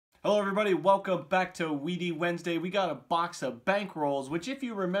Hello everybody, welcome back to Weedy Wednesday. We got a box of bank rolls, which if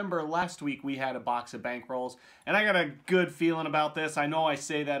you remember last week we had a box of bank rolls, and I got a good feeling about this. I know I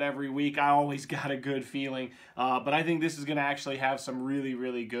say that every week, I always got a good feeling, but I think this is going to actually have some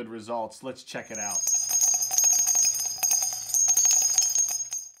really good results. Let's check it out.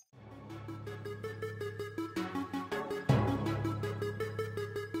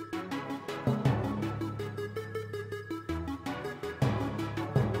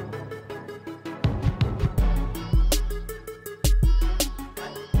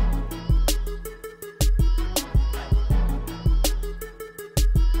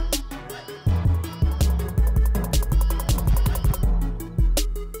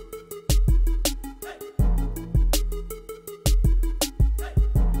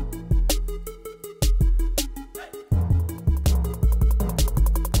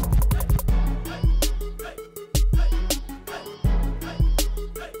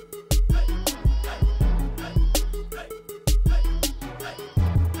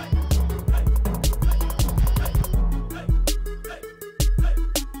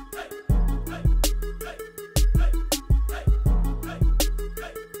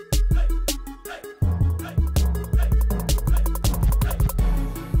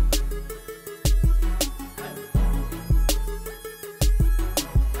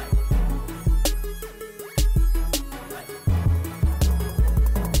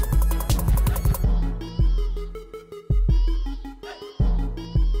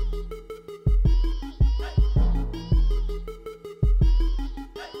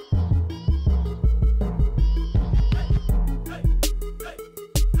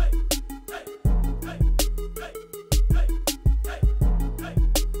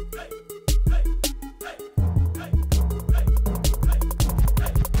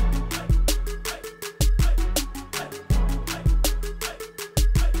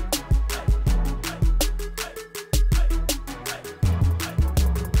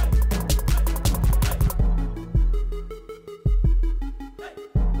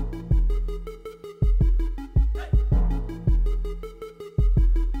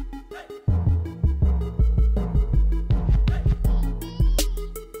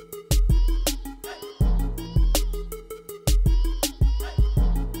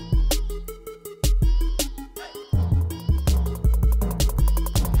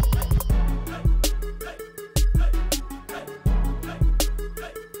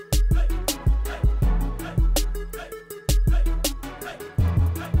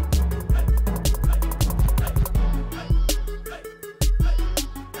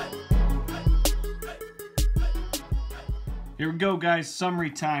 Here we go, guys.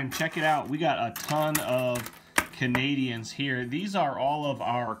 Summary time. Check it out. We got a ton of Canadians here. These are all of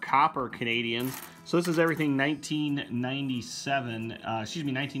our copper Canadians. So this is everything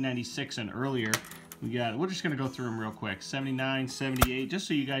 1996 and earlier. We're just going to go through them real quick. 79, 78, just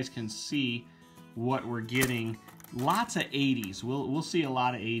so you guys can see what we're getting. Lots of 80s. We'll see a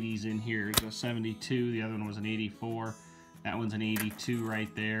lot of 80s in here. There's a 72. The other one was an 84. That one's an 82 right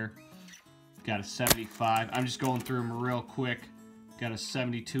there. Got a 75. I'm just going through them real quick. Got a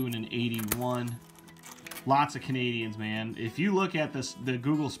 72 and an 81. Lots of Canadians, man. If you look at the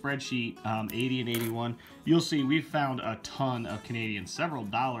Google spreadsheet, 80 and 81, you'll see we've found a ton of Canadians. Several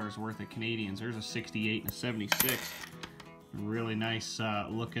dollars worth of Canadians. There's a 68 and a 76. Really nice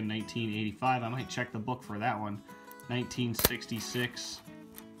looking 1985. I might check the book for that one. 1966.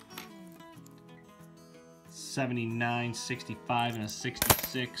 79, 65, and a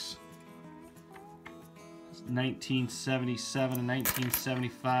 66. 1977 and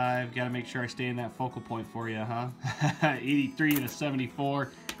 1975. Got to make sure I stay in that focal point for you, huh? 83 and a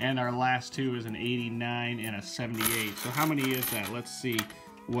 74. And our last two is an 89 and a 78. So how many is that? Let's see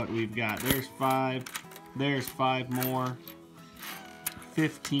what we've got. There's 5. There's 5 more.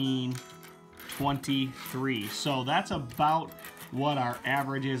 15. 23. So that's about what our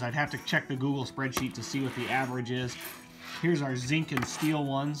average is. I'd have to check the Google spreadsheet to see what the average is. Here's our zinc and steel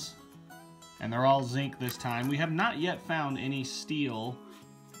ones. And they're all zinc this time. We have not yet found any steel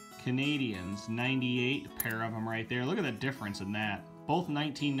Canadians. 98, a pair of them right there. Look at the difference in that. Both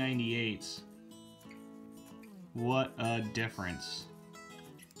 1998s. What a difference.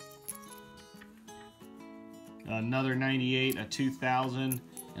 Another 98, a 2000.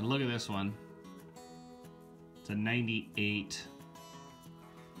 And look at this one. It's a 98.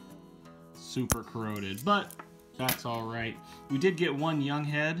 Super corroded, but that's all right. We did get one young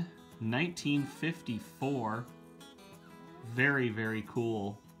head. 1954. Very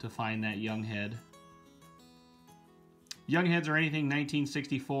cool to find that young head. Young heads are anything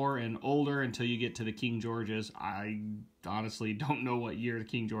 1964 and older until you get to the King Georges. I honestly don't know what year the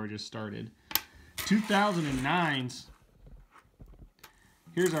King Georges started. 2009s.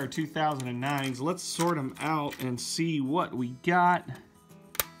 Here's our 2009s. Let's sort them out and see what we got.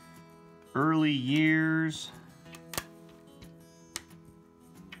 Early years.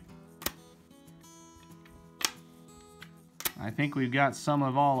 I think we've got some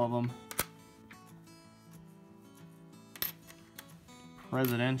of all of them.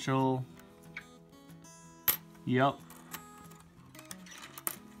 Presidential. Yep.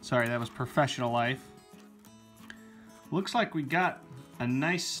 Sorry, that was professional life. Looks like we got a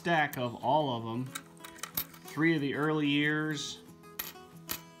nice stack of all of them. 3 of the early years.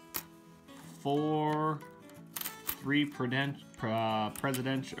 4, 3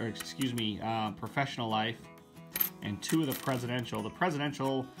 presidential, or excuse me, professional life, and 2 of the presidential. The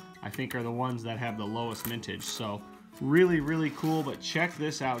presidential, I think, are the ones that have the lowest mintage. So really, really cool. But check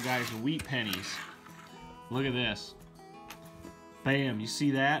this out, guys. Wheat pennies. Look at this. Bam. You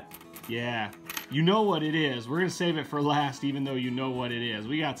see that? Yeah. You know what it is. We're going to save it for last, even though you know what it is.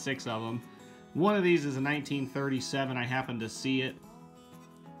 We got 6 of them. One of these is a 1937. I happen to see it.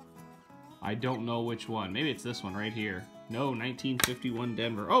 I don't know which one. Maybe it's this one right here. No, 1951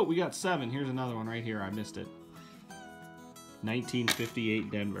 Denver. Oh, we got 7. Here's another one right here. I missed it.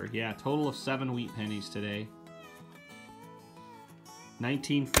 1958 Denver. Yeah, total of 7 wheat pennies today.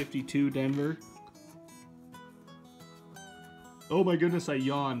 1952 Denver. Oh my goodness, I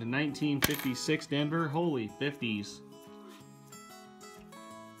yawned. 1956 Denver. Holy 50s.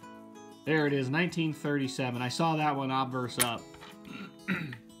 There it is, 1937. I saw that one obverse up.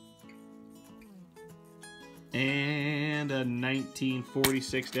 And a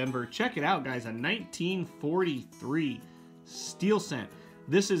 1946 Denver. Check it out, guys. A 1943 steel cent.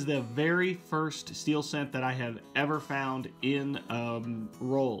 This is the very first steel cent that I have ever found in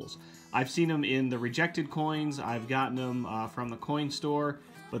rolls. I've seen them in the rejected coins. I've gotten them from the coin store.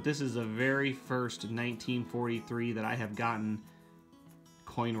 But this is the very first 1943 that I have gotten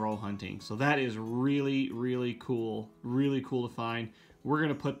coin roll hunting. So that is really, really cool. Really cool to find. We're going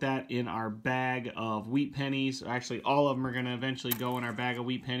to put that in our bag of wheat pennies. Actually, all of them are going to eventually go in our bag of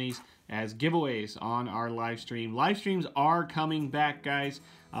wheat pennies as giveaways on our live stream. Live streams are coming back, guys.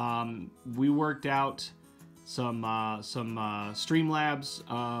 We worked out some Streamlabs,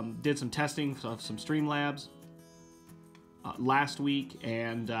 did some testing of some Streamlabs last week,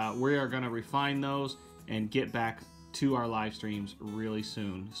 and we are going to refine those and get back to our live streams really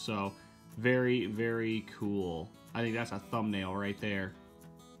soon. So very, very cool. I think that's a thumbnail right there.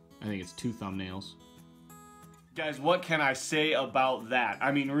 I think it's 2 thumbnails. Guys, what can I say about that?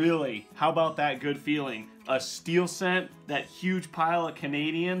 I mean, really, how about that good feeling? A steel cent, that huge pile of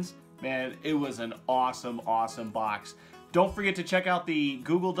Canadians. Man, it was an awesome, awesome box. Don't forget to check out the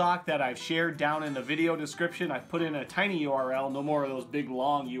Google Doc that I've shared down in the video description. I've put in a tiny URL, no more of those big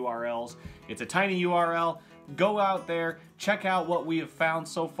long URLs. It's a tiny URL. Go out there, check out what we have found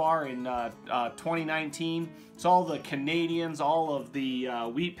so far in 2019. It's all the Canadians, all of the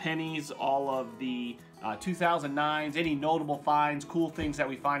wheat pennies, all of the 2009s, any notable finds, cool things that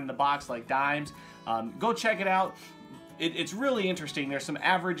we find in the box like dimes. Go check it out. It's really interesting. There's some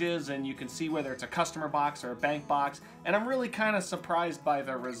averages, and you can see whether it's a customer box or a bank box, and I'm really kind of surprised by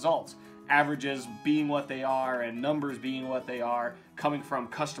the results. Averages being what they are and numbers being what they are, coming from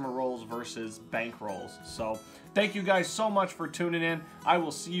customer rolls versus bank rolls. So thank you guys so much for tuning in. I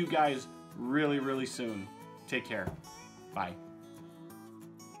will see you guys really, really soon. Take care. Bye.